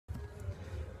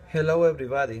Hello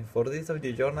everybody, for this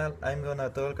audio journal I'm gonna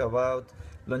talk about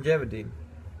longevity.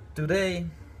 Today,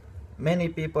 many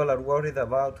people are worried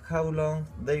about how long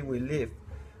they will live,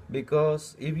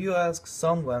 because if you ask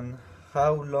someone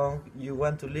how long you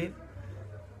want to live,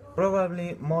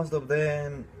 probably most of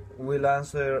them will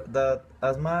answer that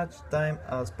as much time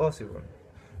as possible.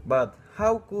 But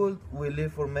how could we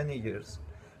live for many years?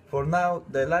 For now,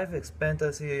 the life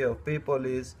expectancy of people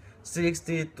is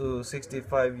 60 to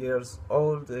 65 years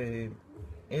old.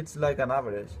 It's like an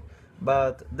average.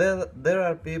 But there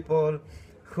are people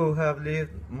who have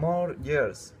lived more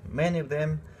years. Many of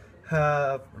them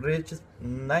have reached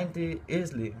 90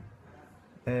 easily,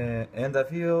 and a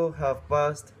few have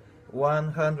passed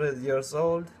 100 years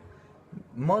old.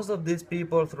 Most of these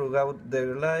people throughout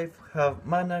their life have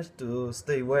managed to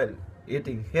stay well,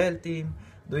 eating healthy,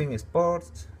 doing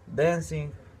sports,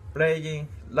 dancing, playing,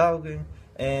 laughing,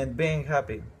 and being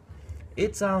happy.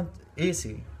 It sounds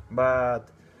easy, but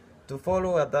to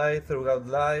follow a diet throughout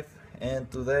life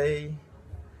and today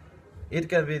it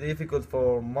can be difficult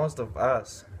for most of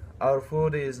us. Our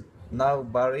food is now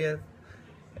varied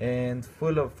and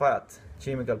full of fat,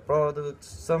 chemical products.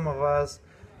 Some of us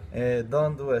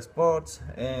don't do sports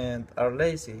and are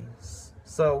lazy,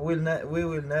 so we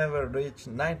will never reach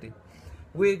 90.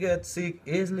 We get sick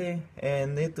easily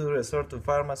and need to resort to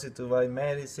pharmacy to buy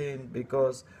medicine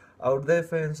because our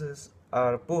defenses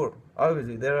are poor.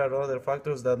 Obviously, there are other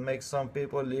factors that make some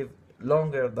people live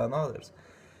longer than others.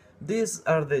 These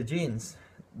are the genes.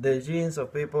 The genes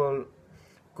of people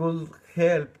could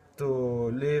help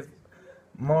to live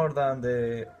more than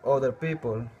the other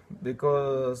people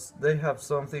because they have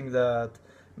something that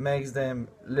makes them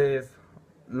live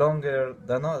longer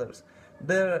than others.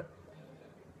 There,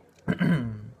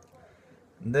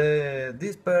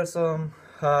 this person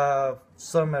have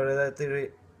some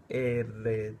hereditary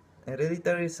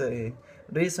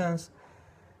reasons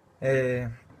uh,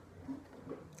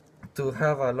 to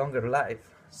have a longer life.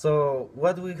 So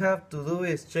what we have to do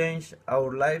is change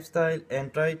our lifestyle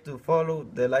and try to follow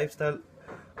the lifestyle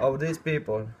of these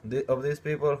people,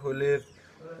 who live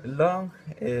long.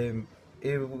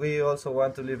 If we also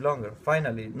want to live longer.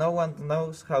 Finally, no one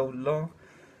knows how long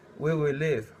we will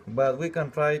live, but we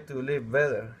can try to live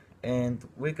better, and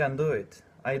we can do it.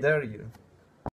 I dare you.